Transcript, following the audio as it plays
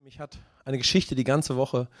Mich hat eine Geschichte die ganze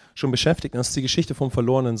Woche schon beschäftigt. Das ist die Geschichte vom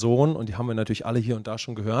verlorenen Sohn und die haben wir natürlich alle hier und da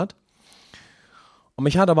schon gehört. Und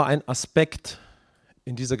mich hat aber ein Aspekt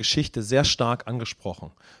in dieser Geschichte sehr stark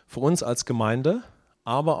angesprochen. Für uns als Gemeinde,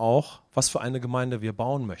 aber auch, was für eine Gemeinde wir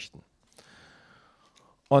bauen möchten.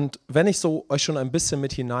 Und wenn ich so euch schon ein bisschen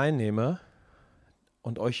mit hineinnehme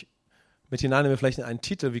und euch mit hineinnehme vielleicht in einen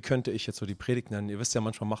Titel, wie könnte ich jetzt so die Predigt nennen? Ihr wisst ja,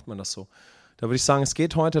 manchmal macht man das so. Da würde ich sagen, es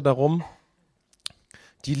geht heute darum,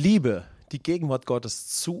 die Liebe, die Gegenwart Gottes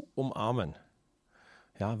zu umarmen.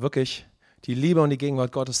 Ja, wirklich, die Liebe und die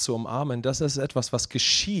Gegenwart Gottes zu umarmen, das ist etwas, was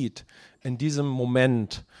geschieht in diesem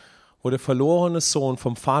Moment, wo der verlorene Sohn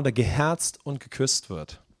vom Vater geherzt und geküsst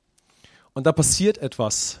wird. Und da passiert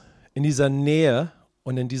etwas in dieser Nähe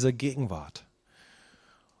und in dieser Gegenwart.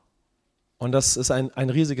 Und das ist ein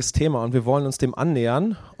riesiges Thema und wir wollen uns dem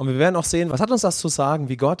annähern und wir werden auch sehen, was hat uns das zu sagen,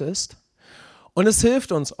 wie Gott ist. Und es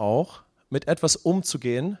hilft uns auch, mit etwas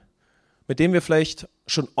umzugehen, mit dem wir vielleicht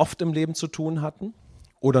schon oft im Leben zu tun hatten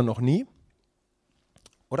oder noch nie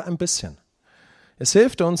oder ein bisschen. Es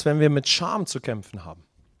hilft uns, wenn wir mit Scham zu kämpfen haben.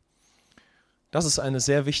 Das ist ein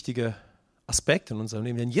sehr wichtiger Aspekt in unserem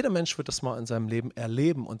Leben, denn jeder Mensch wird das mal in seinem Leben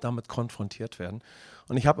erleben und damit konfrontiert werden.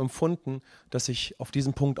 Und ich habe empfunden, dass ich auf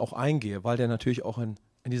diesen Punkt auch eingehe, weil der natürlich auch in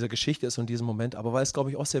dieser Geschichte ist und in diesem Moment, aber weil es, glaube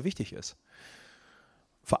ich, auch sehr wichtig ist.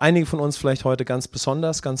 Für einige von uns vielleicht heute ganz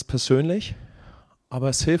besonders, ganz persönlich, aber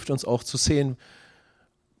es hilft uns auch zu sehen,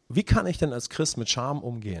 wie kann ich denn als Christ mit Scham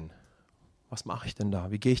umgehen? Was mache ich denn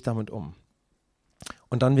da? Wie gehe ich damit um?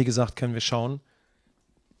 Und dann, wie gesagt, können wir schauen,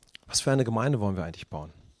 was für eine Gemeinde wollen wir eigentlich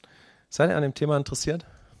bauen? Seid ihr an dem Thema interessiert?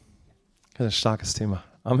 Das ist ein starkes Thema.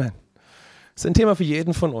 Amen. Das ist ein Thema für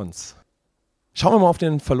jeden von uns. Schauen wir mal auf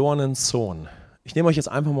den verlorenen Sohn. Ich nehme euch jetzt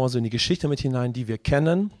einfach mal so in die Geschichte mit hinein, die wir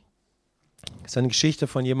kennen. Das ist eine Geschichte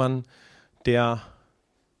von jemandem, der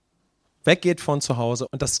weggeht von zu Hause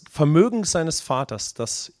und das Vermögen seines Vaters,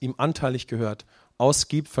 das ihm anteilig gehört,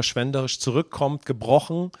 ausgibt, verschwenderisch zurückkommt,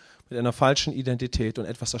 gebrochen mit einer falschen Identität und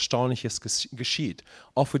etwas Erstaunliches geschieht.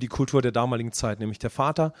 Auch für die Kultur der damaligen Zeit, nämlich der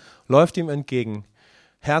Vater läuft ihm entgegen,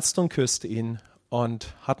 herzt und küsst ihn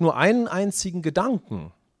und hat nur einen einzigen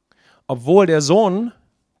Gedanken, obwohl der Sohn,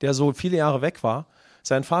 der so viele Jahre weg war,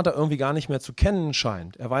 seinen Vater irgendwie gar nicht mehr zu kennen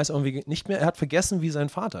scheint. Er weiß irgendwie nicht mehr, er hat vergessen, wie sein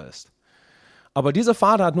Vater ist. Aber dieser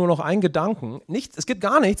Vater hat nur noch einen Gedanken. Es gibt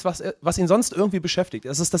gar nichts, was ihn sonst irgendwie beschäftigt.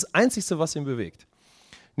 Es ist das Einzige, was ihn bewegt.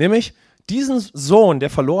 Nämlich diesen Sohn, der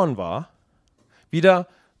verloren war, wieder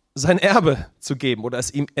sein Erbe zu geben oder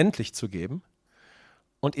es ihm endlich zu geben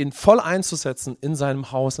und ihn voll einzusetzen in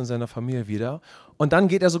seinem Haus, in seiner Familie wieder. Und dann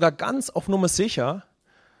geht er sogar ganz auf Nummer sicher,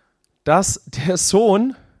 dass der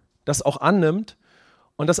Sohn das auch annimmt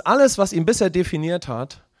und dass alles, was ihn bisher definiert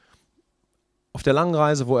hat, auf der langen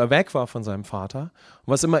Reise, wo er weg war von seinem Vater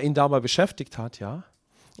und was immer ihn dabei beschäftigt hat, ja,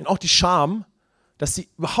 und auch die Scham, dass sie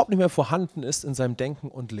überhaupt nicht mehr vorhanden ist in seinem Denken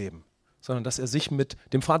und Leben, sondern dass er sich mit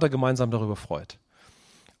dem Vater gemeinsam darüber freut.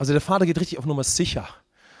 Also der Vater geht richtig auf Nummer sicher,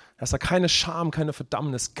 dass da keine Scham, keine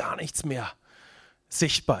Verdammnis, gar nichts mehr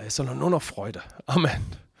sichtbar ist, sondern nur noch Freude. Amen.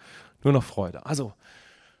 Nur noch Freude. Also,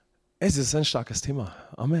 es ist ein starkes Thema.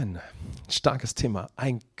 Amen. Ein starkes Thema.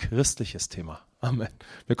 Ein christliches Thema. Amen.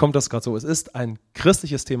 Mir kommt das gerade so. Es ist ein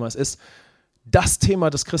christliches Thema. Es ist das Thema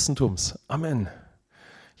des Christentums. Amen.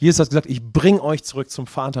 Jesus hat gesagt, ich bringe euch zurück zum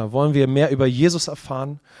Vater. Wollen wir mehr über Jesus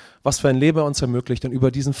erfahren, was für ein Leben er uns ermöglicht und über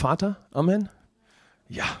diesen Vater? Amen.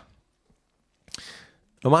 Ja.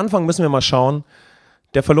 Am Anfang müssen wir mal schauen,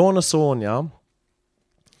 der verlorene Sohn, ja.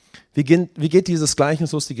 Wie geht dieses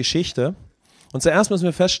Gleichnis los, die Geschichte? Und zuerst müssen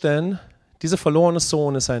wir feststellen, dieser verlorene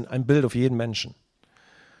Sohn ist ein Bild auf jeden Menschen.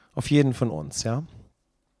 Auf jeden von uns, ja.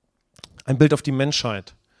 Ein Bild auf die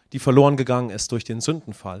Menschheit, die verloren gegangen ist durch den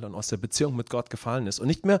Sündenfall und aus der Beziehung mit Gott gefallen ist und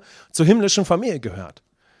nicht mehr zur himmlischen Familie gehört.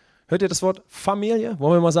 Hört ihr das Wort Familie?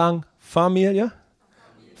 Wollen wir mal sagen Familie?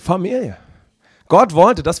 Familie. Gott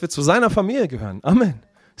wollte, dass wir zu seiner Familie gehören. Amen.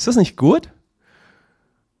 Ist das nicht gut?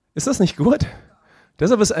 Ist das nicht gut?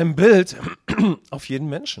 Deshalb ist ein Bild auf jeden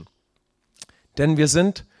Menschen. Denn wir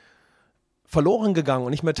sind verloren gegangen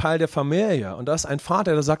und nicht mehr Teil der Familie. Und da ist ein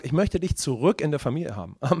Vater, der sagt, ich möchte dich zurück in der Familie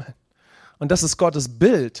haben. Amen. Und das ist Gottes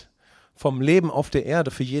Bild vom Leben auf der Erde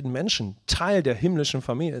für jeden Menschen, Teil der himmlischen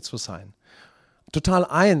Familie zu sein. Total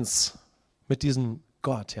eins mit diesem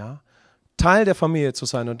Gott, ja. Teil der Familie zu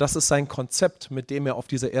sein. Und das ist sein Konzept, mit dem er auf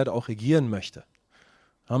dieser Erde auch regieren möchte.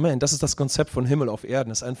 Amen. Das ist das Konzept von Himmel auf Erden.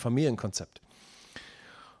 Das ist ein Familienkonzept.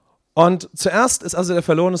 Und zuerst ist also der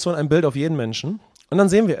verlorene Sohn ein Bild auf jeden Menschen. Und dann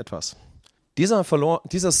sehen wir etwas.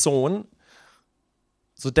 Dieser Sohn,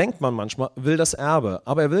 so denkt man manchmal, will das Erbe,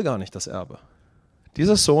 aber er will gar nicht das Erbe.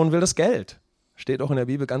 Dieser Sohn will das Geld. Steht auch in der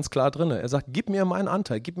Bibel ganz klar drin. Er sagt, gib mir meinen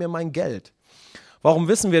Anteil, gib mir mein Geld. Warum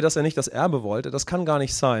wissen wir, dass er nicht das Erbe wollte? Das kann gar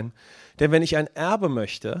nicht sein. Denn wenn ich ein Erbe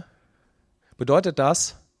möchte, bedeutet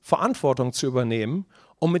das, Verantwortung zu übernehmen,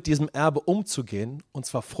 um mit diesem Erbe umzugehen, und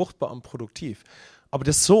zwar fruchtbar und produktiv. Aber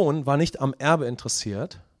der Sohn war nicht am Erbe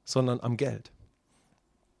interessiert, sondern am Geld.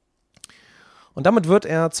 Und damit wird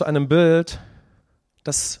er zu einem Bild,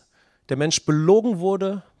 dass der Mensch belogen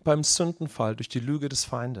wurde beim Sündenfall durch die Lüge des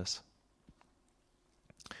Feindes.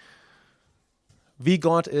 Wie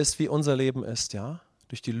Gott ist, wie unser Leben ist, ja,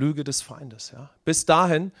 durch die Lüge des Feindes, ja. Bis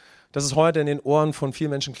dahin, dass es heute in den Ohren von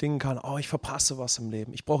vielen Menschen klingen kann, oh, ich verpasse was im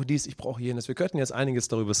Leben, ich brauche dies, ich brauche jenes. Wir könnten jetzt einiges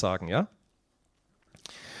darüber sagen, ja.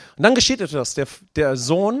 Und dann geschieht etwas, der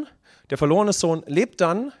Sohn, der verlorene Sohn, lebt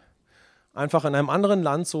dann einfach in einem anderen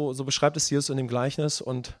Land, so beschreibt es Jesus in dem Gleichnis,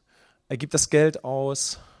 und er gibt das Geld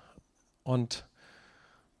aus und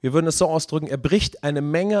wir würden es so ausdrücken, er bricht eine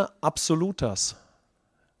Menge Absolutas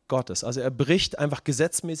Gottes. Also er bricht einfach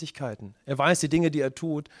Gesetzmäßigkeiten. Er weiß, die Dinge, die er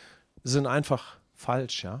tut, sind einfach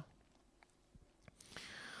falsch, ja.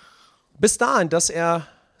 Bis dahin, dass er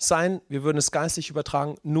sein, wir würden es geistlich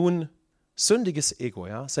übertragen, nun sündiges Ego,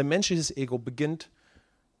 ja, sein menschliches Ego beginnt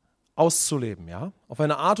auszuleben, ja, auf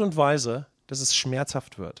eine Art und Weise, dass es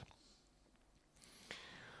schmerzhaft wird.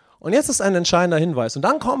 Und jetzt ist ein entscheidender Hinweis. Und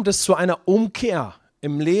dann kommt es zu einer Umkehr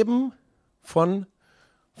im Leben von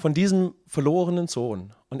diesem verlorenen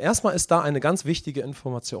Sohn. Und erstmal ist da eine ganz wichtige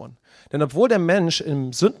Information. Denn obwohl der Mensch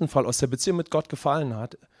im Sündenfall aus der Beziehung mit Gott gefallen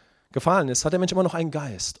ist, hat der Mensch immer noch einen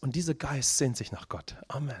Geist. Und dieser Geist sehnt sich nach Gott.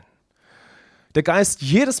 Amen. Der Geist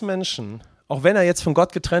jedes Menschen, auch wenn er jetzt von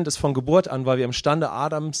Gott getrennt ist von Geburt an, weil wir im Stande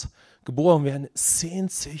Adams geboren werden,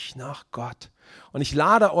 sehnt sich nach Gott. Und ich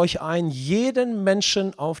lade euch ein, jeden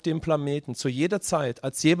Menschen auf dem Planeten zu jeder Zeit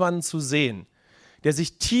als jemanden zu sehen, der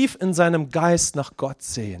sich tief in seinem Geist nach Gott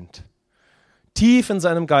sehnt. Tief in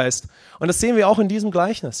seinem Geist. Und das sehen wir auch in diesem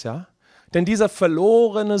Gleichnis, ja. Denn dieser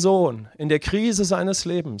verlorene Sohn in der Krise seines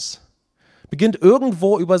Lebens beginnt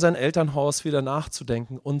irgendwo über sein Elternhaus wieder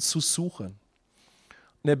nachzudenken und zu suchen.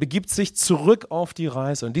 Und er begibt sich zurück auf die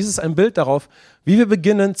Reise. Und dies ist ein Bild darauf, wie wir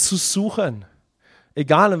beginnen zu suchen.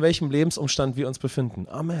 Egal in welchem Lebensumstand wir uns befinden.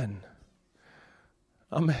 Amen.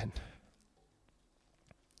 Amen.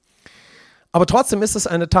 Aber trotzdem ist es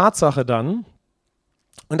eine Tatsache dann,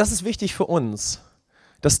 und das ist wichtig für uns,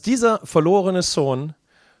 dass dieser verlorene Sohn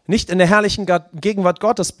nicht in der herrlichen Gegenwart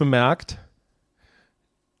Gottes bemerkt,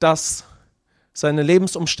 dass seine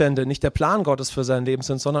Lebensumstände nicht der Plan Gottes für sein Leben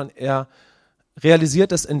sind, sondern er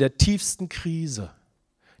realisiert es in der tiefsten Krise.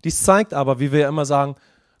 Dies zeigt aber, wie wir ja immer sagen,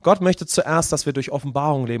 Gott möchte zuerst, dass wir durch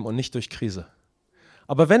Offenbarung leben und nicht durch Krise.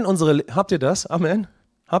 Aber wenn habt ihr das? Amen?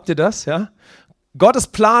 Habt ihr das? Ja? Gottes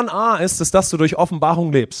Plan A ist es, dass du durch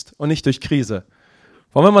Offenbarung lebst und nicht durch Krise.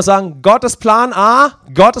 Wollen wir mal sagen, Gottes Plan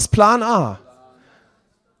A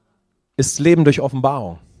ist Leben durch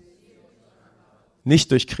Offenbarung,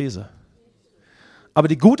 nicht durch Krise. Aber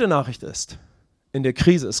die gute Nachricht ist, in der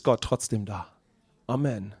Krise ist Gott trotzdem da.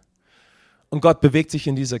 Amen. Und Gott bewegt sich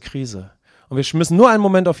in dieser Krise. Und wir müssen nur einen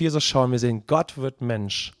Moment auf Jesus schauen. Wir sehen, Gott wird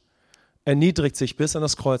Mensch, erniedrigt sich bis an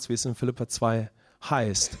das Kreuz, wie es in Philipper 2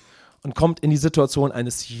 heißt, und kommt in die Situation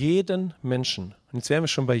eines jeden Menschen. Und jetzt wären wir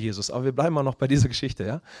schon bei Jesus, aber wir bleiben auch noch bei dieser Geschichte,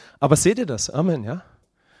 ja? Aber seht ihr das? Amen, ja?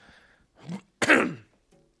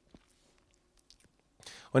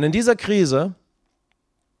 Und in dieser Krise,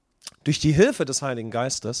 durch die Hilfe des Heiligen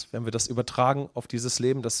Geistes, wenn wir das übertragen auf dieses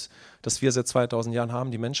Leben, das wir seit 2000 Jahren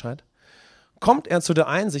haben, die Menschheit, kommt er zu der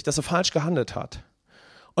Einsicht, dass er falsch gehandelt hat.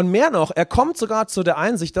 Und mehr noch, er kommt sogar zu der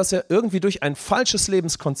Einsicht, dass er irgendwie durch ein falsches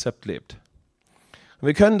Lebenskonzept lebt. Und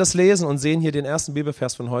wir können das lesen und sehen hier den ersten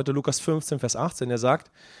Bibelvers von heute, Lukas 15, Vers 18. Er sagt,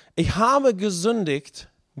 ich habe gesündigt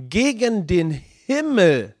gegen den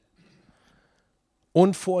Himmel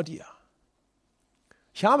und vor dir.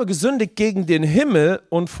 Ich habe gesündigt gegen den Himmel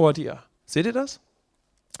und vor dir. Seht ihr das?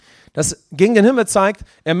 Das gegen den Himmel zeigt,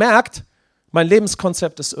 er merkt, mein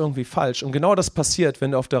Lebenskonzept ist irgendwie falsch. Und genau das passiert,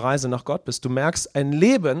 wenn du auf der Reise nach Gott bist. Du merkst, ein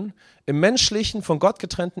Leben im menschlichen, von Gott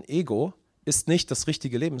getrennten Ego ist nicht das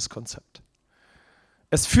richtige Lebenskonzept.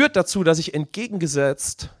 Es führt dazu, dass ich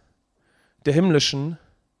entgegengesetzt des himmlischen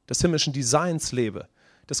Designs lebe,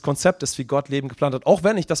 des Konzeptes, wie Gott Leben geplant hat, auch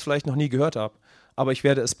wenn ich das vielleicht noch nie gehört habe, aber ich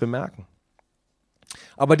werde es bemerken.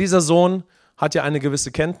 Aber dieser Sohn hat ja eine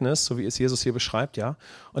gewisse Kenntnis, so wie es Jesus hier beschreibt, ja.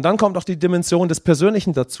 Und dann kommt auch die Dimension des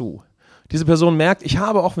Persönlichen dazu. Diese Person merkt, ich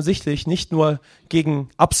habe offensichtlich nicht nur gegen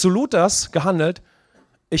Absolutas gehandelt,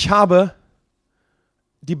 ich habe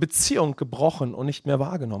die Beziehung gebrochen und nicht mehr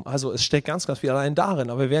wahrgenommen. Also es steckt ganz, ganz viel allein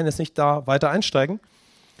darin, aber wir werden jetzt nicht da weiter einsteigen,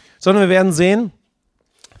 sondern wir werden sehen,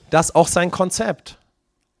 dass auch sein Konzept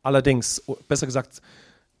allerdings, besser gesagt,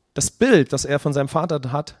 das Bild, das er von seinem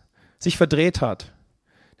Vater hat, sich verdreht hat.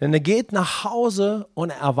 Denn er geht nach Hause und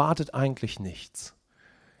er erwartet eigentlich nichts.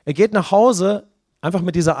 Er geht nach Hause einfach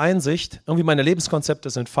mit dieser Einsicht, irgendwie meine Lebenskonzepte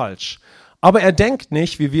sind falsch. Aber er denkt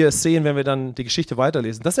nicht, wie wir es sehen, wenn wir dann die Geschichte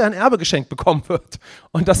weiterlesen, dass er ein Erbe geschenkt bekommen wird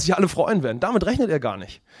und dass sich alle freuen werden. Damit rechnet er gar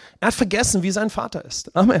nicht. Er hat vergessen, wie sein Vater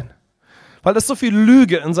ist. Amen. Weil das ist so viel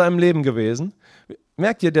Lüge in seinem Leben gewesen.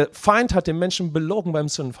 Merkt ihr, der Feind hat den Menschen belogen beim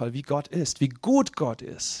Sündenfall, wie Gott ist, wie gut Gott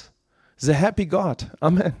ist. The happy God.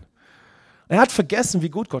 Amen. Er hat vergessen, wie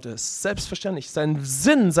gut Gott ist. Selbstverständlich. Sein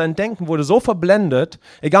Sinn, sein Denken wurde so verblendet,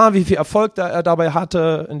 egal wie viel Erfolg er dabei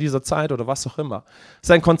hatte in dieser Zeit oder was auch immer.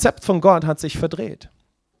 Sein Konzept von Gott hat sich verdreht.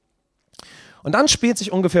 Und dann spielt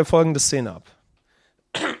sich ungefähr folgende Szene ab.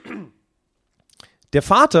 Der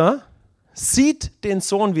Vater sieht den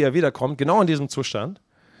Sohn, wie er wiederkommt, genau in diesem Zustand.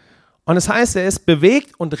 Und es heißt, er ist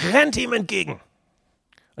bewegt und rennt ihm entgegen.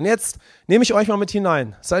 Und jetzt nehme ich euch mal mit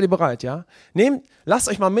hinein. Seid ihr bereit, ja? Lasst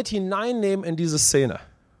euch mal mit hineinnehmen in diese Szene.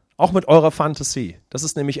 Auch mit eurer Fantasie. Das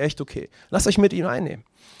ist nämlich echt okay. Lasst euch mit hineinnehmen.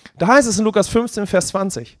 Da heißt es in Lukas 15, Vers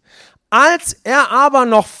 20. Als er aber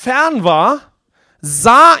noch fern war,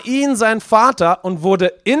 sah ihn sein Vater und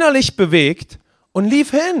wurde innerlich bewegt und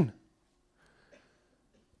lief hin.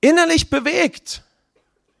 Innerlich bewegt.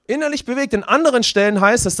 Innerlich bewegt. In anderen Stellen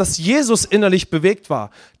heißt es, dass Jesus innerlich bewegt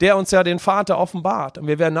war, der uns ja den Vater offenbart. Und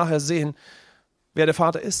wir werden nachher sehen, wer der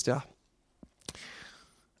Vater ist, ja.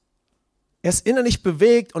 Er ist innerlich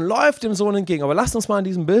bewegt und läuft dem Sohn entgegen. Aber lasst uns mal in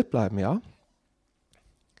diesem Bild bleiben, ja.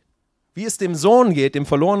 Wie es dem Sohn geht, dem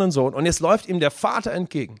verlorenen Sohn. Und jetzt läuft ihm der Vater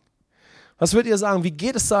entgegen. Was würdet ihr sagen, wie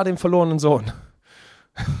geht es da dem verlorenen Sohn?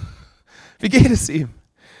 Wie geht es ihm?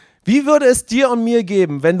 Wie würde es dir und mir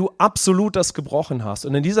geben, wenn du Absolutas gebrochen hast?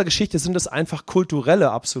 Und in dieser Geschichte sind es einfach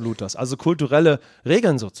kulturelle Absolutas, also kulturelle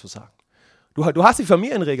Regeln sozusagen. Du hast die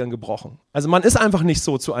Familienregeln gebrochen. Also man ist einfach nicht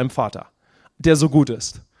so zu einem Vater, der so gut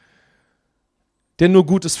ist, der nur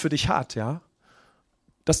Gutes für dich hat, ja.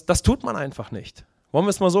 Das tut man einfach nicht. Wollen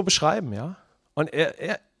wir es mal so beschreiben, ja? Und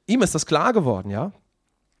ihm ist das klar geworden, ja.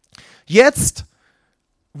 Jetzt,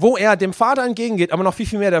 wo er dem Vater entgegengeht, aber noch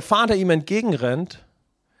viel mehr der Vater ihm entgegenrennt,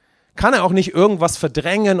 kann er auch nicht irgendwas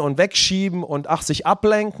verdrängen und wegschieben und sich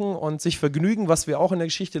ablenken und sich vergnügen, was wir auch in der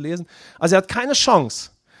Geschichte lesen. Also er hat keine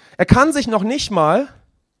Chance. Er kann sich noch nicht mal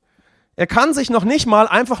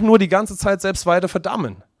einfach nur die ganze Zeit selbst weiter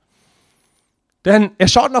verdammen. Denn er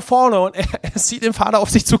schaut nach vorne und er sieht den Vater auf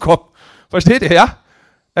sich zukommen. Versteht ihr, ja?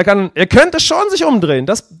 Er könnte schon sich umdrehen.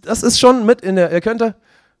 Das ist schon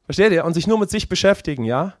versteht ihr, und sich nur mit sich beschäftigen,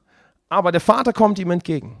 ja? Aber der Vater kommt ihm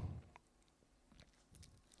entgegen.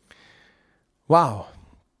 Wow.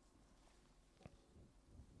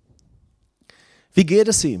 Wie geht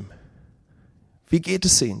es ihm? Wie geht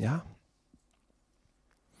es ihm, ja?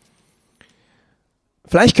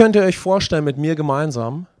 Vielleicht könnt ihr euch vorstellen mit mir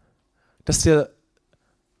gemeinsam, dass der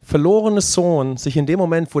verlorene Sohn sich in dem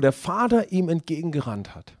Moment, wo der Vater ihm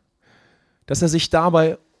entgegengerannt hat, dass er sich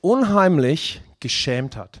dabei unheimlich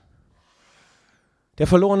geschämt hat. Der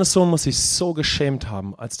verlorene Sohn muss sich so geschämt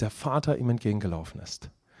haben, als der Vater ihm entgegengelaufen ist.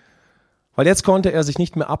 Weil jetzt konnte er sich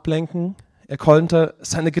nicht mehr ablenken, er konnte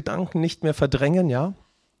seine Gedanken nicht mehr verdrängen, ja.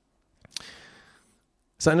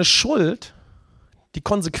 Seine Schuld, die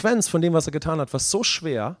Konsequenz von dem, was er getan hat, war so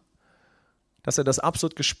schwer, dass er das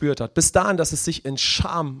absolut gespürt hat. Bis dahin, dass es sich in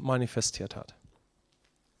Scham manifestiert hat.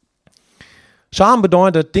 Scham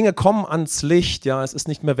bedeutet, Dinge kommen ans Licht, ja, es ist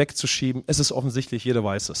nicht mehr wegzuschieben, es ist offensichtlich, jeder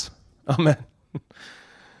weiß es. Amen.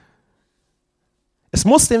 Es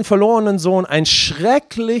muss den verlorenen Sohn ein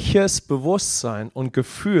schreckliches Bewusstsein und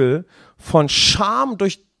Gefühl von Scham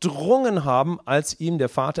durchdrungen haben, als ihm der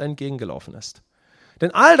Vater entgegengelaufen ist.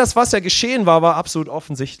 Denn all das, was ja geschehen war, war absolut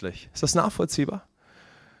offensichtlich. Ist das nachvollziehbar?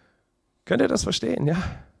 Könnt ihr das verstehen? Ja.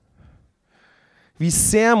 Wie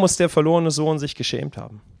sehr muss der verlorene Sohn sich geschämt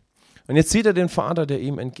haben? Und jetzt sieht er den Vater, der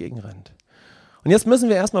ihm entgegenrennt. Und jetzt müssen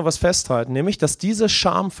wir erstmal was festhalten, nämlich, dass diese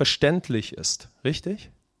Scham verständlich ist. Richtig?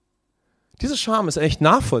 Diese Scham ist echt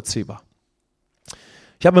nachvollziehbar.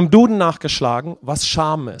 Ich habe im Duden nachgeschlagen, was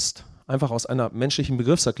Scham ist. Einfach aus einer menschlichen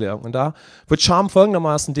Begriffserklärung. Und da wird Scham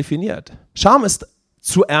folgendermaßen definiert. Scham ist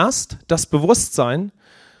zuerst das Bewusstsein,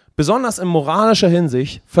 besonders in moralischer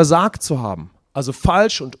Hinsicht, versagt zu haben. Also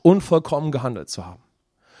falsch und unvollkommen gehandelt zu haben.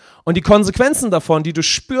 Und die Konsequenzen davon, die du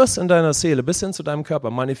spürst in deiner Seele bis hin zu deinem Körper,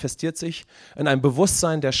 manifestiert sich in einem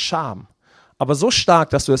Bewusstsein der Scham. Aber so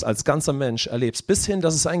stark, dass du es als ganzer Mensch erlebst, bis hin,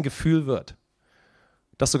 dass es ein Gefühl wird,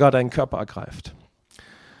 das sogar deinen Körper ergreift.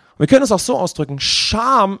 Und wir können es auch so ausdrücken,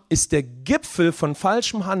 Scham ist der Gipfel von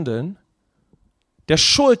falschem Handeln, der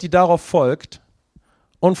Schuld, die darauf folgt,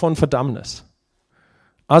 und von Verdammnis.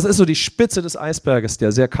 Also es ist so die Spitze des Eisberges,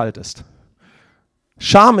 der sehr kalt ist.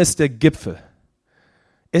 Scham ist der Gipfel.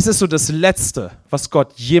 Es ist so das Letzte, was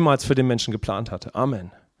Gott jemals für den Menschen geplant hatte. Amen.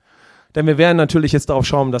 Denn wir werden natürlich jetzt darauf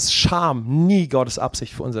schauen, dass Scham nie Gottes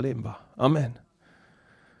Absicht für unser Leben war. Amen.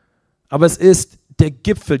 Aber es ist der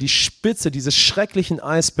Gipfel, die Spitze dieses schrecklichen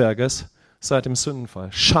Eisberges seit dem Sündenfall.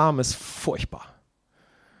 Scham ist furchtbar.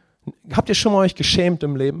 Habt ihr schon mal euch geschämt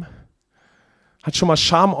im Leben? Hat schon mal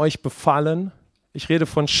Scham euch befallen? Ich rede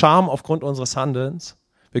von Scham aufgrund unseres Handelns.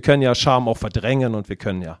 Wir können ja Scham auch verdrängen und wir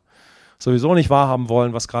können ja sowieso nicht wahrhaben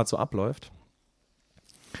wollen, was gerade so abläuft.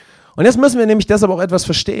 Und jetzt müssen wir nämlich deshalb auch etwas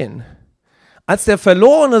verstehen. Als der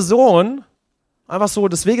verlorene Sohn einfach so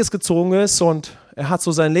des Weges gezogen ist und er hat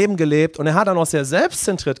so sein Leben gelebt und er hat dann auch sehr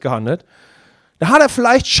selbstzentriert gehandelt, da hat er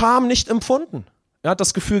vielleicht Scham nicht empfunden. Er hat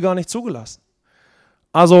das Gefühl gar nicht zugelassen.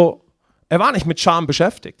 Also er war nicht mit Scham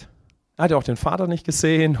beschäftigt. Er hat ja auch den Vater nicht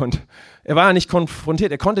gesehen und er war ja nicht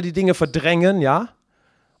konfrontiert. Er konnte die Dinge verdrängen, ja,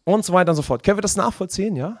 und so weiter und so fort. Können wir das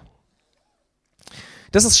nachvollziehen, ja?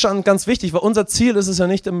 Das ist schon ganz wichtig, weil unser Ziel ist es ja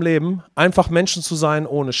nicht im Leben, einfach Menschen zu sein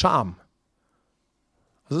ohne Scham.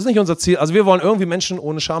 Das ist nicht unser Ziel. Also wir wollen irgendwie Menschen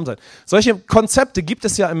ohne Scham sein. Solche Konzepte gibt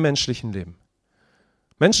es ja im menschlichen Leben.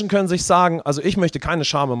 Menschen können sich sagen, also ich möchte keine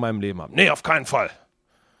Scham in meinem Leben haben. Nee, auf keinen Fall.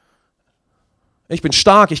 Ich bin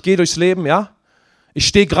stark, ich gehe durchs Leben, ja. Ich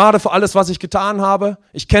stehe gerade für alles, was ich getan habe.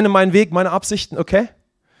 Ich kenne meinen Weg, meine Absichten, okay?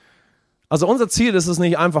 Also unser Ziel ist es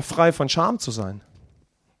nicht einfach frei von Scham zu sein.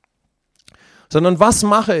 Sondern was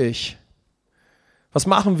mache ich? Was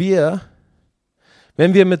machen wir,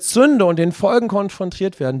 wenn wir mit Sünde und den Folgen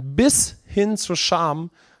konfrontiert werden, bis hin zur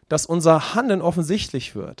Scham, dass unser Handeln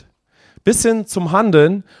offensichtlich wird? Bis hin zum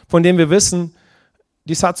Handeln, von dem wir wissen,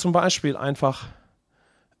 dies hat zum Beispiel einfach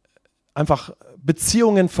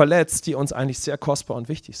Beziehungen verletzt, die uns eigentlich sehr kostbar und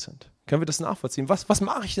wichtig sind. Können wir das nachvollziehen? Was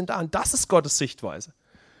mache ich denn da? Und das ist Gottes Sichtweise.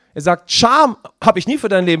 Er sagt, Scham habe ich nie für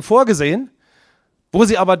dein Leben vorgesehen, wo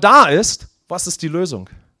sie aber da ist. Was ist die Lösung?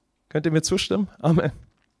 Könnt ihr mir zustimmen? Amen.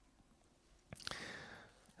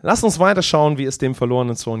 Lass uns weiter schauen, wie es dem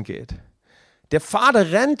verlorenen Sohn geht. Der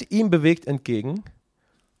Vater rennt ihm bewegt entgegen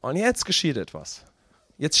und jetzt geschieht etwas.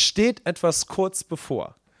 Jetzt steht etwas kurz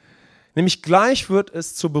bevor. Nämlich gleich wird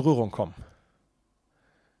es zur Berührung kommen.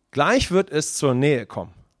 Gleich wird es zur Nähe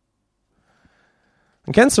kommen.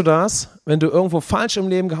 Und kennst du das, wenn du irgendwo falsch im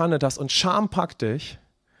Leben gehandelt hast und Scham packt dich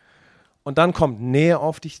und dann kommt Nähe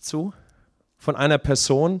auf dich zu? Von einer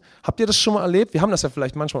Person. Habt ihr das schon mal erlebt? Wir haben das ja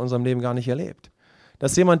vielleicht manchmal in unserem Leben gar nicht erlebt.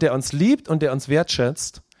 Dass jemand, der uns liebt und der uns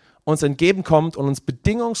wertschätzt, uns entgegenkommt und uns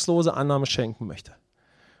bedingungslose Annahme schenken möchte.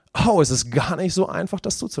 Oh, es ist gar nicht so einfach,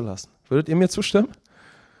 das zuzulassen. Würdet ihr mir zustimmen?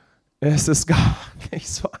 Es ist gar nicht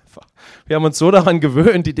so einfach. Wir haben uns so daran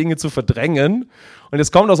gewöhnt, die Dinge zu verdrängen und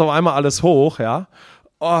jetzt kommt das auf einmal alles hoch, ja.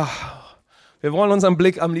 Oh, wir wollen unseren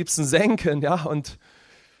Blick am liebsten senken, ja, und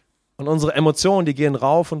unsere Emotionen, die gehen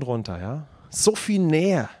rauf und runter, ja. So viel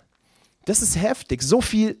Nähe, das ist heftig, so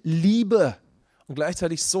viel Liebe und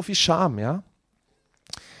gleichzeitig so viel Scham, ja.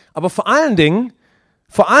 Aber vor allen Dingen,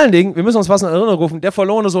 wir müssen uns was in Erinnerung rufen, der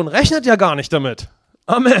verlorene Sohn rechnet ja gar nicht damit.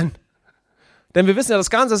 Amen. Denn wir wissen ja, das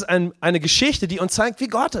Ganze ist eine Geschichte, die uns zeigt, wie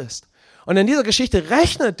Gott ist. Und in dieser Geschichte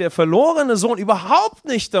rechnet der verlorene Sohn überhaupt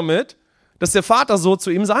nicht damit, dass der Vater so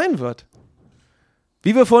zu ihm sein wird.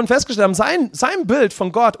 Wie wir vorhin festgestellt haben, sein Bild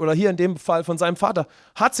von Gott oder hier in dem Fall von seinem Vater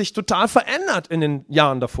hat sich total verändert in den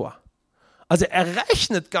Jahren davor. Also er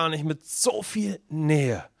rechnet gar nicht mit so viel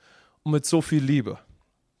Nähe und mit so viel Liebe.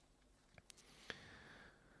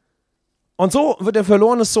 Und so wird der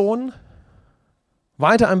verlorene Sohn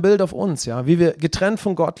weiter ein Bild auf uns, ja, wie wir getrennt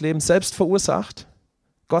von Gott leben, selbst verursacht,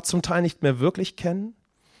 Gott zum Teil nicht mehr wirklich kennen.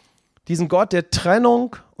 Diesen Gott der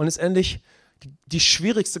Trennung und letztendlich die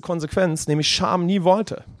schwierigste Konsequenz, nämlich Scham, nie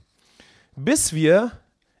wollte. Bis wir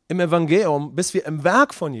im Evangelium, bis wir im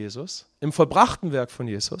Werk von Jesus, im vollbrachten Werk von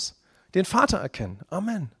Jesus, den Vater erkennen.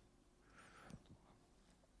 Amen.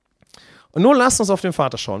 Und nun lasst uns auf den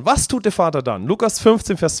Vater schauen. Was tut der Vater dann? Lukas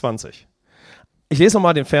 15, Vers 20. Ich lese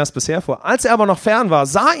nochmal den Vers bisher vor. Als er aber noch fern war,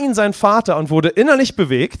 sah ihn sein Vater und wurde innerlich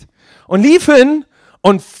bewegt und lief hin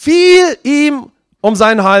und fiel ihm um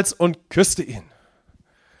seinen Hals und küsste ihn.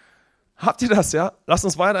 Habt ihr das, ja? Lasst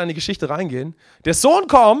uns weiter in die Geschichte reingehen. Der Sohn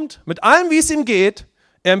kommt, mit allem, wie es ihm geht.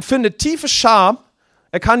 Er empfindet tiefe Scham.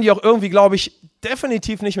 Er kann die auch irgendwie, glaube ich,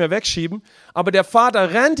 definitiv nicht mehr wegschieben. Aber der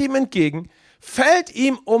Vater rennt ihm entgegen, fällt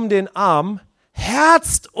ihm um den Arm,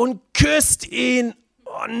 herzt und küsst ihn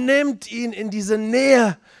und nimmt ihn in diese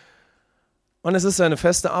Nähe. Und es ist seine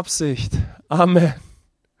feste Absicht. Amen.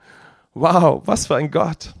 Wow, was für ein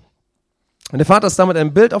Gott. Und der Vater ist damit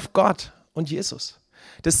ein Bild auf Gott und Jesus.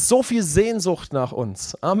 Das ist so viel Sehnsucht nach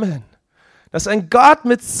uns. Amen. Das ist ein Gott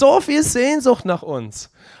mit so viel Sehnsucht nach uns.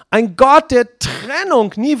 Ein Gott, der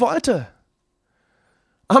Trennung nie wollte.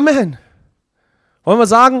 Amen. Wollen wir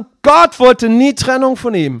sagen, Gott wollte nie Trennung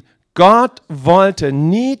von ihm. Gott wollte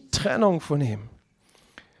nie Trennung von ihm.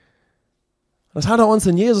 Das hat er uns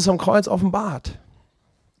in Jesus am Kreuz offenbart.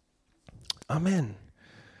 Amen.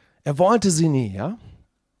 Er wollte sie nie, ja?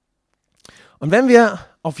 Und wenn wir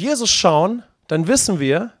auf Jesus schauen, dann wissen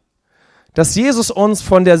wir, dass Jesus uns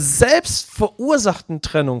von der selbst verursachten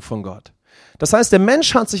Trennung von Gott, das heißt, der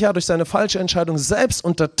Mensch hat sich ja durch seine falsche Entscheidung selbst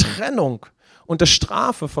unter Trennung, unter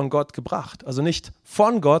Strafe von Gott gebracht. Also nicht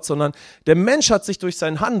von Gott, sondern der Mensch hat sich durch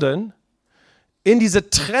sein Handeln in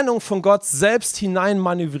diese Trennung von Gott selbst hinein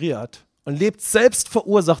manövriert und lebt selbst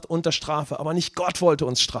verursacht unter Strafe. Aber nicht Gott wollte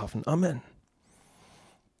uns strafen. Amen.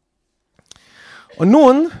 Und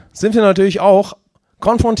nun sind wir natürlich auch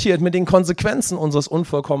konfrontiert mit den Konsequenzen unseres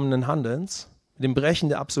unvollkommenen Handelns, mit dem Brechen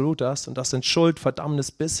der Absolutas. Und das sind Schuld,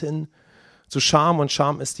 Verdammnis bis hin zu Scham. Und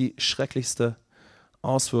Scham ist die schrecklichste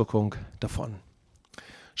Auswirkung davon.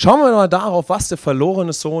 Schauen wir mal darauf, was der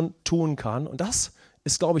verlorene Sohn tun kann. Und das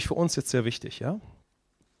ist, glaube ich, für uns jetzt sehr wichtig. Ja?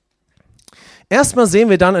 Erstmal sehen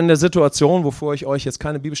wir dann in der Situation, wovor ich euch jetzt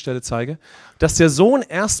keine Bibelstelle zeige, dass der Sohn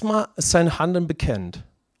erstmal sein Handeln bekennt.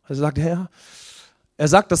 Also sagt er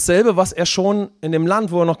sagt dasselbe, was er schon in dem Land,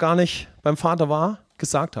 wo er noch gar nicht beim Vater war,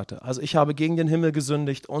 gesagt hatte. Also ich habe gegen den Himmel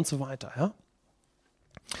gesündigt und so weiter. Ja?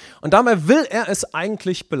 Und dabei will er es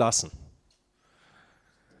eigentlich belassen.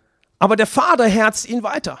 Aber der Vater herzt ihn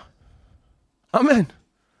weiter. Amen.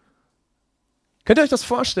 Könnt ihr euch das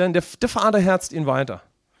vorstellen? Der Vater herzt ihn weiter.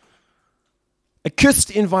 Er küsst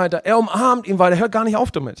ihn weiter, er umarmt ihn weiter, er hört gar nicht auf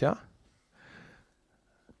damit, ja?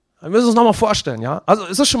 Wir müssen uns nochmal vorstellen, ja? Also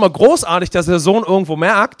es ist schon mal großartig, dass der Sohn irgendwo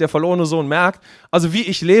merkt, der verlorene Sohn merkt, also wie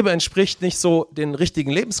ich lebe, entspricht nicht so den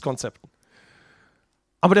richtigen Lebenskonzepten.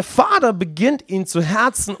 Aber der Vater beginnt ihn zu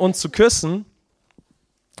herzen und zu küssen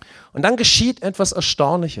und dann geschieht etwas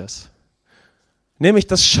Erstaunliches. Nämlich,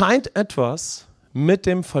 das scheint etwas mit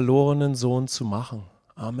dem verlorenen Sohn zu machen.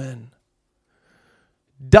 Amen.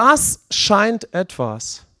 Das scheint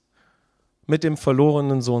etwas mit dem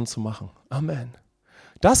verlorenen Sohn zu machen. Amen.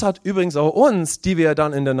 Das hat übrigens auch uns, die wir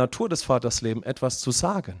dann in der Natur des Vaters leben, etwas zu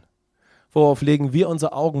sagen. Worauf legen wir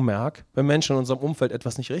unser Augenmerk, wenn Menschen in unserem Umfeld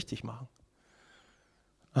etwas nicht richtig machen?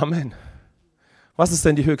 Amen. Was ist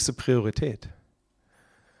denn die höchste Priorität?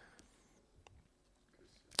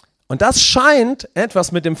 Und das scheint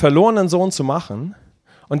etwas mit dem verlorenen Sohn zu machen.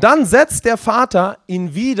 Und dann setzt der Vater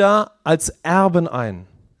ihn wieder als Erben ein.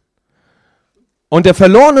 Und der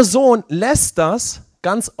verlorene Sohn lässt das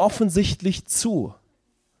ganz offensichtlich zu.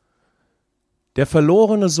 Der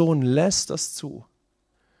verlorene Sohn lässt das zu.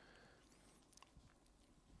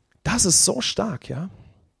 Das ist so stark, ja?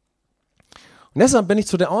 Und deshalb bin ich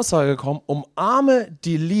zu der Aussage gekommen, umarme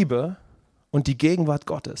die Liebe und die Gegenwart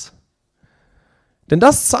Gottes. Denn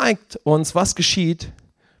das zeigt uns, was geschieht,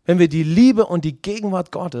 wenn wir die Liebe und die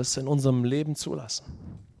Gegenwart Gottes in unserem Leben zulassen.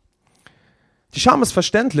 Die Scham ist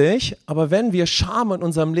verständlich, aber wenn wir Scham in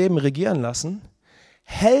unserem Leben regieren lassen,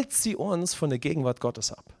 hält sie uns von der Gegenwart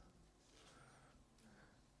Gottes ab.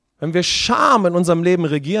 Wenn wir Scham in unserem Leben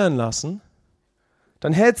regieren lassen,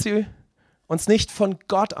 dann hält sie uns nicht von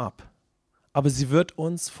Gott ab, aber sie wird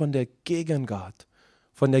uns von der Gegenwart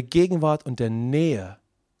und der Nähe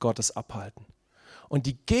Gottes abhalten. Und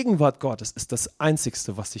die Gegenwart Gottes ist das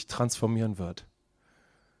Einzigste, was dich transformieren wird.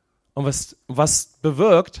 Und was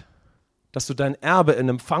bewirkt, dass du dein Erbe in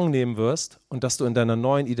Empfang nehmen wirst und dass du in deiner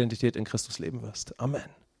neuen Identität in Christus leben wirst. Amen.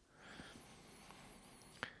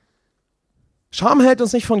 Scham hält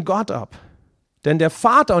uns nicht von Gott ab, denn der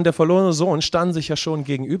Vater und der verlorene Sohn standen sich ja schon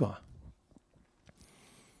gegenüber.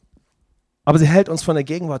 Aber sie hält uns von der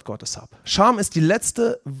Gegenwart Gottes ab. Scham ist die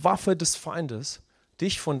letzte Waffe des Feindes,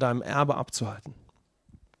 dich von deinem Erbe abzuhalten.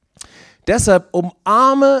 Deshalb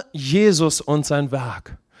umarme Jesus und sein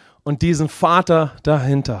Werk und diesen Vater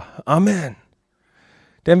dahinter. Amen.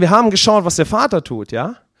 Denn wir haben geschaut, was der Vater tut,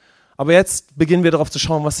 ja? Aber jetzt beginnen wir darauf zu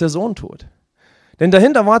schauen, was der Sohn tut. Denn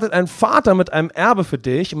dahinter wartet ein Vater mit einem Erbe für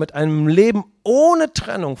dich und mit einem Leben ohne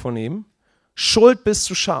Trennung von ihm, Schuld bis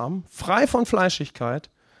zu Scham, frei von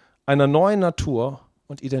Fleischigkeit, einer neuen Natur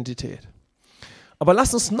und Identität. Aber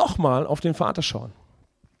lass uns nochmal auf den Vater schauen.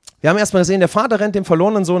 Wir haben erstmal gesehen, der Vater rennt dem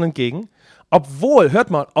verlorenen Sohn entgegen, obwohl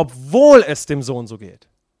es dem Sohn so geht.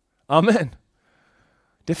 Amen.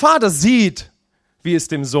 Der Vater sieht, wie es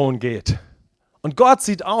dem Sohn geht. Und Gott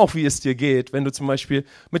sieht auch, wie es dir geht, wenn du zum Beispiel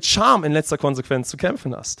mit Scham in letzter Konsequenz zu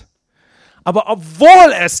kämpfen hast. Aber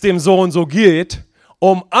obwohl es dem Sohn so geht,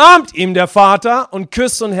 umarmt ihn der Vater und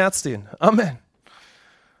küsst und herzt ihn. Amen.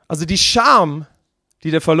 Also die Scham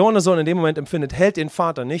die der verlorene Sohn in dem Moment empfindet, hält den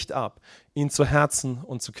Vater nicht ab, ihn zu herzen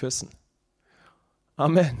und zu küssen.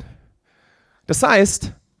 Amen. Das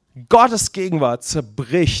heißt, Gottes Gegenwart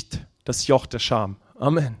zerbricht das Joch der Scham.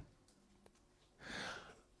 Amen.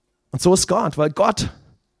 Und so ist Gott, weil Gott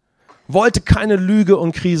wollte keine Lüge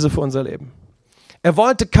und Krise für unser Leben. Er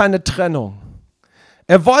wollte keine Trennung.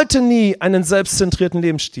 Er wollte nie einen selbstzentrierten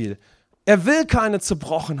Lebensstil. Er will keine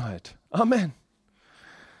Zerbrochenheit. Amen.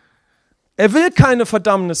 Er will keine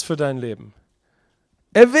Verdammnis für dein Leben.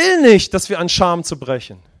 Er will nicht, dass wir an Scham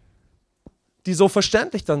zerbrechen, die so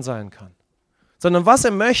verständlich dann sein kann. Sondern was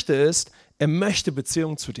er möchte ist, er möchte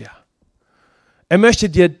Beziehung zu dir. Er möchte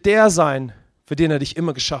dir der sein, für den er dich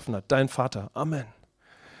immer geschaffen hat, dein Vater. Amen.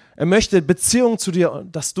 Er möchte Beziehung zu dir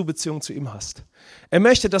und dass du Beziehung zu ihm hast. Er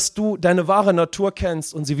möchte, dass du deine wahre Natur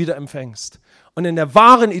kennst und sie wieder empfängst und in der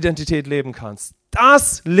wahren Identität leben kannst.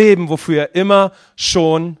 Das Leben, wofür er immer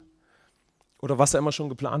schon oder was er immer schon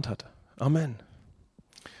geplant hatte. Amen.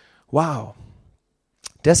 Wow.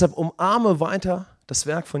 Deshalb umarme weiter das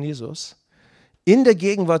Werk von Jesus in der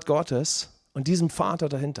Gegenwart Gottes und diesem Vater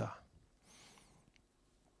dahinter.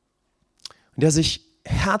 Und der sich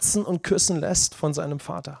herzen und küssen lässt von seinem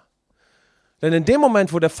Vater. Denn in dem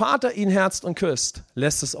Moment, wo der Vater ihn herzt und küsst,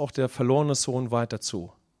 lässt es auch der verlorene Sohn weiter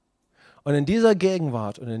zu. Und in dieser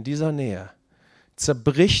Gegenwart und in dieser Nähe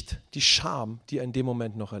zerbricht die Scham, die er in dem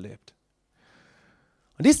Moment noch erlebt.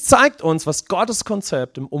 Und dies zeigt uns, was Gottes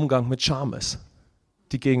Konzept im Umgang mit Scham ist.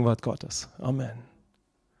 Die Gegenwart Gottes. Amen.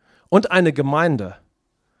 Und eine Gemeinde,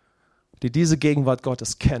 die diese Gegenwart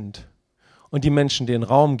Gottes kennt und die Menschen den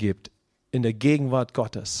Raum gibt, in der Gegenwart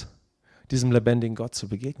Gottes, diesem lebendigen Gott zu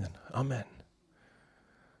begegnen. Amen.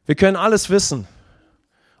 Wir können alles wissen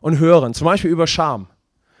und hören, zum Beispiel über Scham.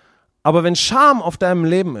 Aber wenn Scham auf deinem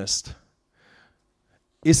Leben ist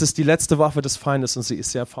es die letzte Waffe des Feindes und sie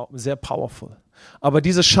ist sehr, sehr powerful. Aber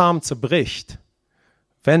diese Scham zerbricht,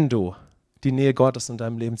 wenn du die Nähe Gottes in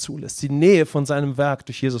deinem Leben zulässt. Die Nähe von seinem Werk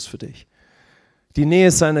durch Jesus für dich. Die Nähe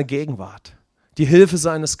seiner Gegenwart. Die Hilfe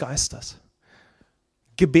seines Geistes.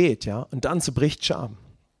 Gebet, ja, und dann zerbricht Scham.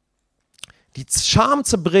 Die Scham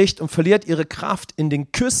zerbricht und verliert ihre Kraft in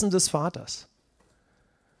den Küssen des Vaters.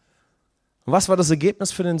 Und was war das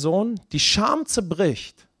Ergebnis für den Sohn? Die Scham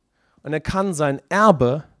zerbricht und er kann sein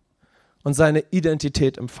Erbe und seine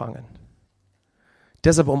Identität empfangen.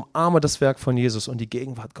 Deshalb umarme das Werk von Jesus und die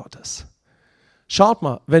Gegenwart Gottes. Schaut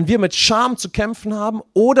mal, wenn wir mit Scham zu kämpfen haben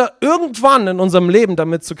oder irgendwann in unserem Leben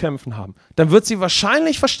damit zu kämpfen haben, dann wird sie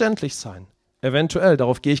wahrscheinlich verständlich sein. Eventuell,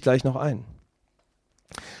 darauf gehe ich gleich noch ein.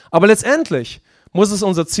 Aber letztendlich muss es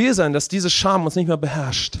unser Ziel sein, dass diese Scham uns nicht mehr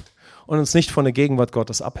beherrscht und uns nicht von der Gegenwart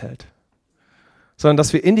Gottes abhält. Sondern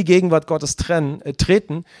dass wir in die Gegenwart Gottes treten,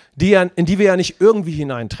 in die wir ja nicht irgendwie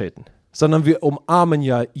hineintreten, sondern wir umarmen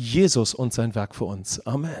ja Jesus und sein Werk für uns.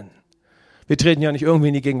 Amen. Wir treten ja nicht irgendwie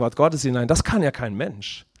in die Gegenwart Gottes hinein, das kann ja kein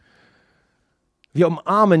Mensch. Wir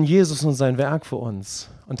umarmen Jesus und sein Werk für uns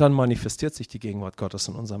und dann manifestiert sich die Gegenwart Gottes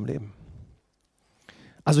in unserem Leben.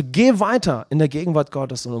 Also geh weiter in der Gegenwart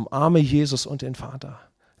Gottes und umarme Jesus und den Vater.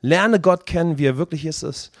 Lerne Gott kennen, wie er wirklich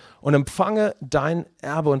ist und empfange dein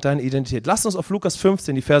Erbe und deine Identität. Lass uns auf Lukas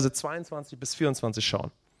 15, die Verse 22 bis 24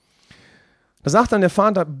 schauen. Da sagt dann der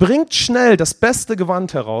Vater, bringt schnell das beste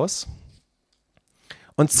Gewand heraus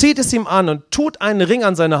und zieht es ihm an und tut einen Ring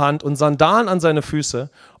an seine Hand und Sandalen an seine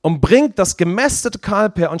Füße und bringt das gemästete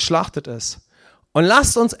Kalb her und schlachtet es. Und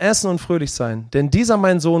lasst uns essen und fröhlich sein, denn dieser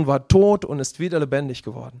mein Sohn war tot und ist wieder lebendig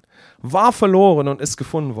geworden, war verloren und ist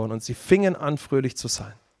gefunden worden und sie fingen an, fröhlich zu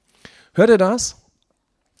sein. Hört ihr das?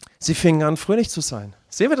 Sie fingen an, fröhlich zu sein.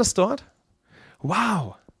 Sehen wir das dort?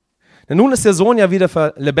 Wow! Denn nun ist der Sohn ja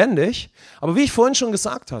wieder lebendig, aber wie ich vorhin schon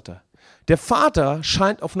gesagt hatte, der Vater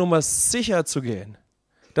scheint auf Nummer sicher zu gehen,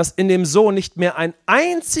 dass in dem Sohn nicht mehr ein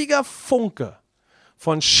einziger Funke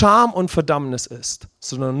von Scham und Verdammnis ist,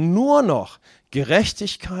 sondern nur noch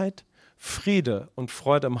Gerechtigkeit, Friede und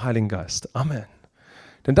Freude im Heiligen Geist. Amen.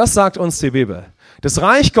 Denn das sagt uns die Bibel. Das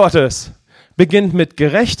Reich Gottes beginnt mit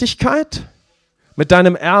Gerechtigkeit, mit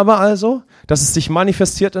deinem Erbe also, dass es sich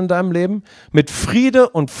manifestiert in deinem Leben, mit Friede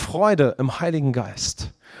und Freude im Heiligen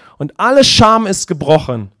Geist. Und alle Scham ist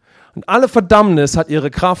gebrochen und alle Verdammnis hat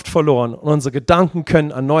ihre Kraft verloren und unsere Gedanken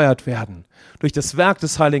können erneuert werden durch das Werk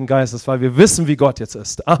des Heiligen Geistes, weil wir wissen, wie Gott jetzt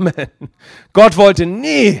ist. Amen. Gott wollte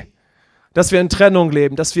nie, dass wir in Trennung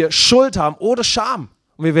leben, dass wir Schuld haben oder Scham.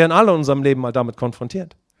 Und wir werden alle in unserem Leben mal damit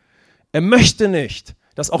konfrontiert. Er möchte nicht,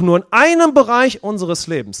 dass auch nur in einem Bereich unseres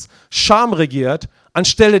Lebens Scham regiert,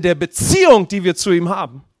 anstelle der Beziehung, die wir zu ihm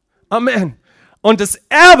haben. Amen. Und des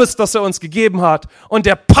Erbes, das er uns gegeben hat und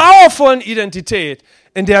der powervollen Identität,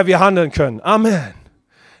 in der wir handeln können. Amen.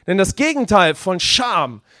 Denn das Gegenteil von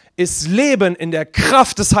Scham ist Leben in der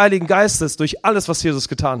Kraft des Heiligen Geistes durch alles, was Jesus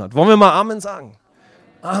getan hat. Wollen wir mal Amen sagen?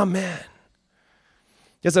 Amen.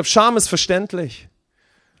 Deshalb Scham ist verständlich,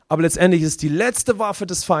 aber letztendlich ist es die letzte Waffe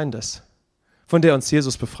des Feindes, von der uns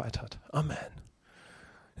Jesus befreit hat. Amen.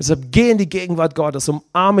 Deshalb geh in die Gegenwart Gottes,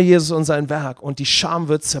 umarme Jesus und sein Werk und die Scham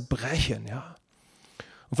wird zerbrechen. Ja.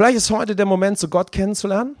 Und vielleicht ist heute der Moment, so Gott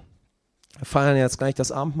kennenzulernen. Wir feiern jetzt gleich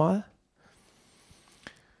das Abendmahl.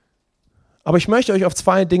 Aber ich möchte euch auf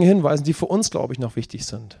 2 Dinge hinweisen, die für uns, glaube ich, noch wichtig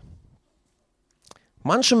sind.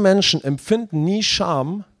 Manche Menschen empfinden nie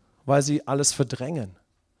Scham, weil sie alles verdrängen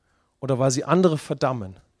oder weil sie andere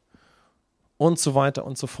verdammen und so weiter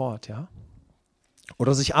und so fort, ja?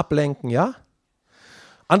 Oder sich ablenken, ja?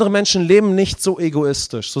 Andere Menschen leben nicht so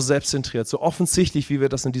egoistisch, so selbstzentriert, so offensichtlich, wie wir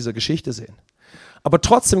das in dieser Geschichte sehen. Aber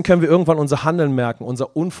trotzdem können wir irgendwann unser Handeln merken,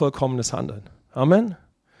 unser unvollkommenes Handeln. Amen?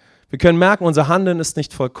 Wir können merken, unser Handeln ist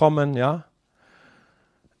nicht vollkommen, ja?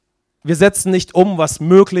 Wir setzen nicht um, was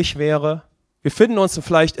möglich wäre. Wir finden uns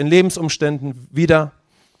vielleicht in Lebensumständen wieder,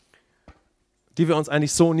 die wir uns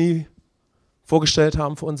eigentlich so nie vorgestellt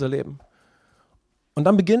haben für unser Leben. Und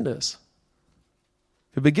dann beginnt es.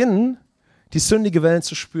 Wir beginnen, die sündige Welt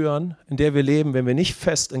zu spüren, in der wir leben, wenn wir nicht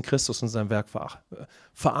fest in Christus und seinem Werk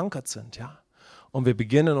verankert sind. Ja? Und wir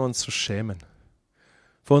beginnen uns zu schämen.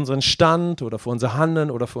 Für unseren Stand oder für unser Handeln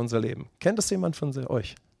oder für unser Leben. Kennt das jemand von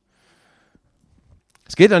euch?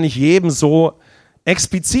 Es geht ja nicht jedem so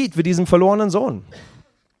explizit wie diesem verlorenen Sohn.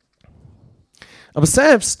 Aber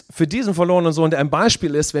selbst für diesen verlorenen Sohn, der ein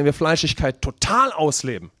Beispiel ist, wenn wir Fleischigkeit total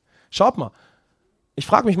ausleben. Schaut mal, ich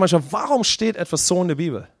frage mich manchmal, warum steht etwas so in der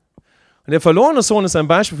Bibel? Und der verlorene Sohn ist ein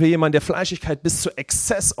Beispiel für jemanden, der Fleischigkeit bis zu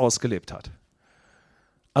Exzess ausgelebt hat.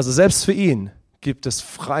 Also selbst für ihn gibt es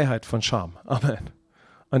Freiheit von Scham. Amen.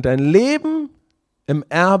 Und ein Leben im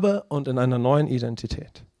Erbe und in einer neuen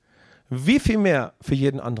Identität. Wie viel mehr für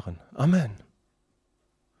jeden anderen. Amen.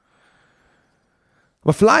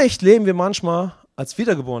 Aber vielleicht leben wir manchmal als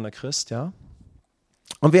wiedergeborener Christ, ja,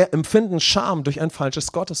 und wir empfinden Scham durch ein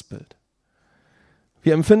falsches Gottesbild.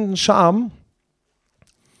 Wir empfinden Scham,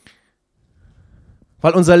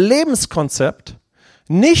 weil unser Lebenskonzept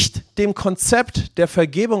nicht dem Konzept der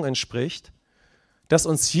Vergebung entspricht, das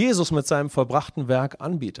uns Jesus mit seinem vollbrachten Werk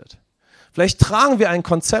anbietet. Vielleicht tragen wir ein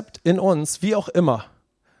Konzept in uns, wie auch immer,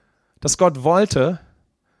 dass Gott wollte,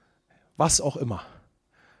 was auch immer.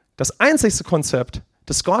 Das einzigste Konzept,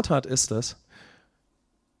 das Gott hat, ist es,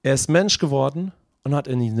 er ist Mensch geworden und hat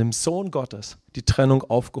in dem Sohn Gottes die Trennung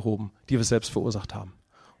aufgehoben, die wir selbst verursacht haben.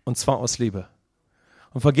 Und zwar aus Liebe.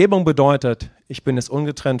 Und Vergebung bedeutet, ich bin jetzt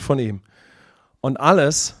ungetrennt von ihm. Und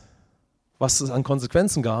alles, was es an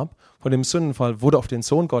Konsequenzen gab, von dem Sündenfall, wurde auf den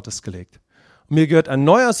Sohn Gottes gelegt. Und mir gehört ein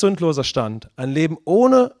neuer, sündloser Stand, ein Leben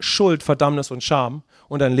ohne Schuld, Verdammnis und Scham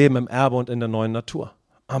und ein Leben im Erbe und in der neuen Natur.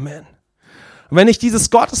 Amen. Und wenn ich dieses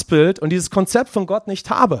Gottesbild und dieses Konzept von Gott nicht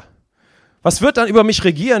habe, was wird dann über mich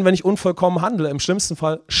regieren, wenn ich unvollkommen handle? Im schlimmsten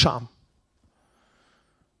Fall Scham.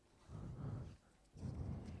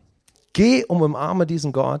 Geh und umarme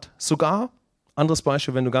diesen Gott. Sogar, anderes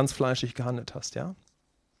Beispiel, wenn du ganz fleischig gehandelt hast. Ja?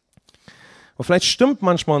 Und vielleicht stimmt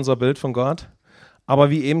manchmal unser Bild von Gott, aber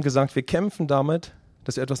wie eben gesagt, wir kämpfen damit,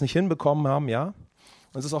 dass wir etwas nicht hinbekommen haben. Ja?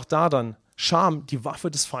 Und es ist auch da dann Scham, die Waffe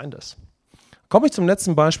des Feindes. Komme ich zum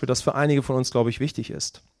letzten Beispiel, das für einige von uns, glaube ich, wichtig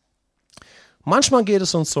ist. Manchmal geht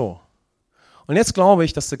es uns so. Und jetzt glaube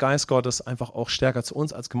ich, dass der Geist Gottes einfach auch stärker zu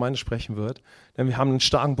uns als Gemeinde sprechen wird, denn wir haben einen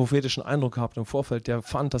starken prophetischen Eindruck gehabt im Vorfeld, der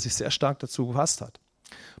fand, dass sich sehr stark dazu gepasst hat.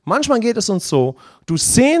 Manchmal geht es uns so, du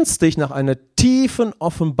sehnst dich nach einer tiefen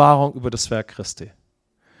Offenbarung über das Werk Christi.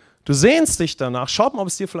 Du sehnst dich danach, schaut mal, ob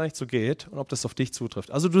es dir vielleicht so geht und ob das auf dich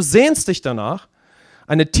zutrifft. Also du sehnst dich danach,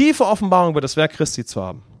 eine tiefe Offenbarung über das Werk Christi zu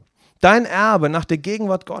haben. Dein Erbe nach der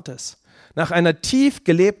Gegenwart Gottes, nach einer tief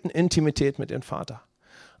gelebten Intimität mit dem Vater.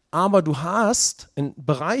 Aber du hast in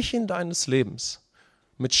Bereichen deines Lebens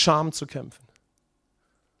mit Scham zu kämpfen.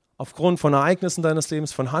 Aufgrund von Ereignissen deines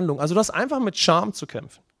Lebens, von Handlungen. Also du hast einfach mit Scham zu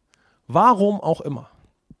kämpfen. Warum auch immer.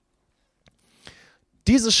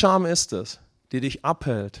 Diese Scham ist es, die dich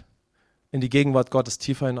abhält, in die Gegenwart Gottes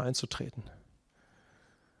tiefer hineinzutreten.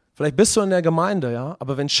 Vielleicht bist du in der Gemeinde, ja,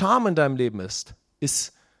 aber wenn Scham in deinem Leben ist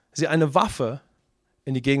sie eine Waffe,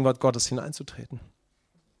 in die Gegenwart Gottes hineinzutreten.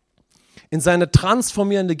 In seine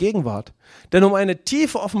transformierende Gegenwart. Denn um eine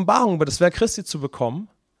tiefe Offenbarung über das Werk Christi zu bekommen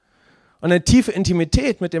und eine tiefe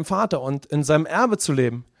Intimität mit dem Vater und in seinem Erbe zu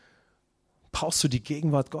leben, brauchst du die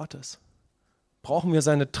Gegenwart Gottes. Brauchen wir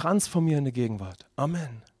seine transformierende Gegenwart.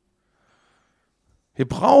 Amen. Wir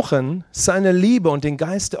brauchen seine Liebe und den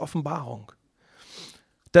Geist der Offenbarung.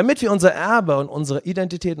 damit wir unser Erbe und unsere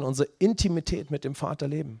Identität und unsere Intimität mit dem Vater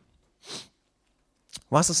leben.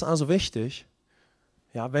 Was ist also wichtig?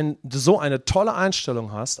 Ja, wenn du so eine tolle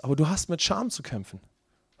Einstellung hast, aber du hast mit Scham zu kämpfen,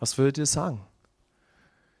 was würde ich dir sagen?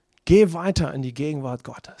 Geh weiter in die Gegenwart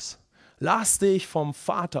Gottes. Lass dich vom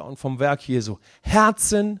Vater und vom Werk Jesu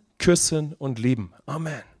Herzen, küssen und lieben.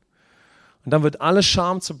 Amen. Und dann wird alle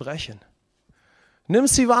Scham zerbrechen. Nimm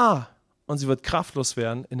sie wahr und sie wird kraftlos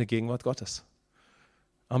werden in der Gegenwart Gottes.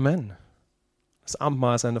 Amen. Das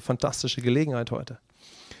Abendmahl ist eine fantastische Gelegenheit heute.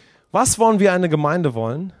 Was wollen wir eine Gemeinde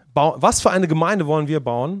wollen? Was für eine Gemeinde wollen wir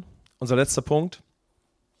bauen? Unser letzter Punkt.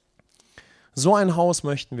 So ein Haus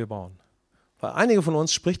möchten wir bauen. Weil einige von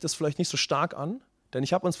uns spricht es vielleicht nicht so stark an, denn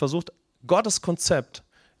ich habe uns versucht, Gottes Konzept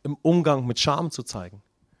im Umgang mit Scham zu zeigen.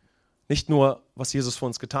 Nicht nur, was Jesus für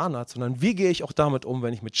uns getan hat, sondern wie gehe ich auch damit um,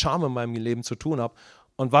 wenn ich mit Scham in meinem Leben zu tun habe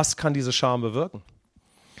und was kann diese Scham bewirken.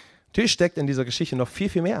 Natürlich steckt in dieser Geschichte noch viel,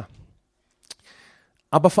 viel mehr.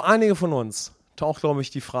 Aber für einige von uns taucht, glaube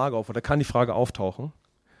ich, die Frage auf oder kann die Frage auftauchen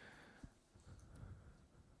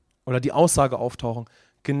oder die Aussage auftauchen,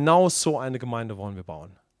 genau so eine Gemeinde wollen wir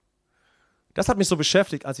bauen. Das hat mich so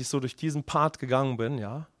beschäftigt, als ich so durch diesen Part gegangen bin.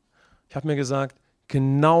 Ja. Ich habe mir gesagt,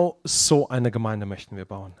 genau so eine Gemeinde möchten wir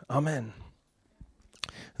bauen. Amen.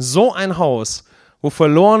 So ein Haus, wo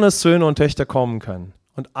verlorene Söhne und Töchter kommen können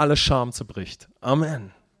und alle Scham zerbricht.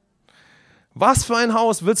 Amen. Was für ein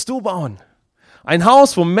Haus willst du bauen? Ein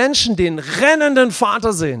Haus, wo Menschen den rennenden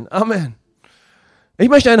Vater sehen. Amen. Ich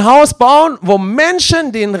möchte ein Haus bauen, wo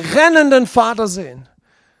Menschen den rennenden Vater sehen.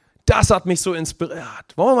 Das hat mich so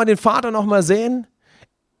inspiriert. Wollen wir mal den Vater noch mal sehen?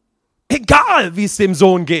 Egal, wie es dem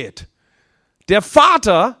Sohn geht. Der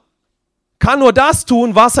Vater kann nur das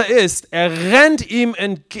tun, was er ist. Er rennt ihm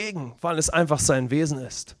entgegen, weil es einfach sein Wesen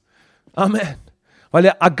ist. Amen. Weil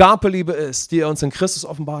er Agape-Liebe ist, die er uns in Christus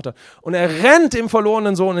offenbart hat. Und er rennt dem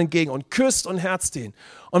verlorenen Sohn entgegen und küsst und herzt ihn.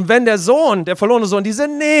 Und wenn der Sohn, der verlorene Sohn, diese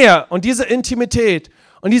Nähe und diese Intimität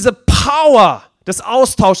und diese Power des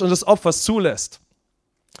Austauschs und des Opfers zulässt,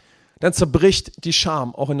 dann zerbricht die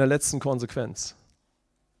Scham auch in der letzten Konsequenz.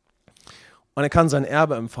 Und er kann sein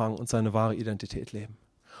Erbe empfangen und seine wahre Identität leben.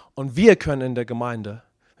 Und wir können in der Gemeinde,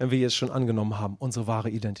 wenn wir jetzt schon angenommen haben, unsere wahre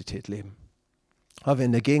Identität leben. Weil wir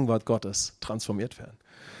in der Gegenwart Gottes transformiert werden.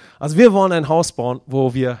 Also wir wollen ein Haus bauen,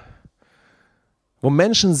 wo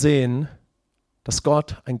Menschen sehen, dass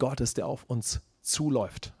Gott ein Gott ist, der auf uns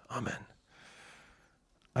zuläuft. Amen.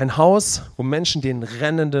 Ein Haus, wo Menschen den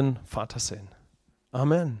rennenden Vater sehen.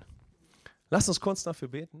 Amen. Lasst uns kurz dafür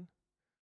beten.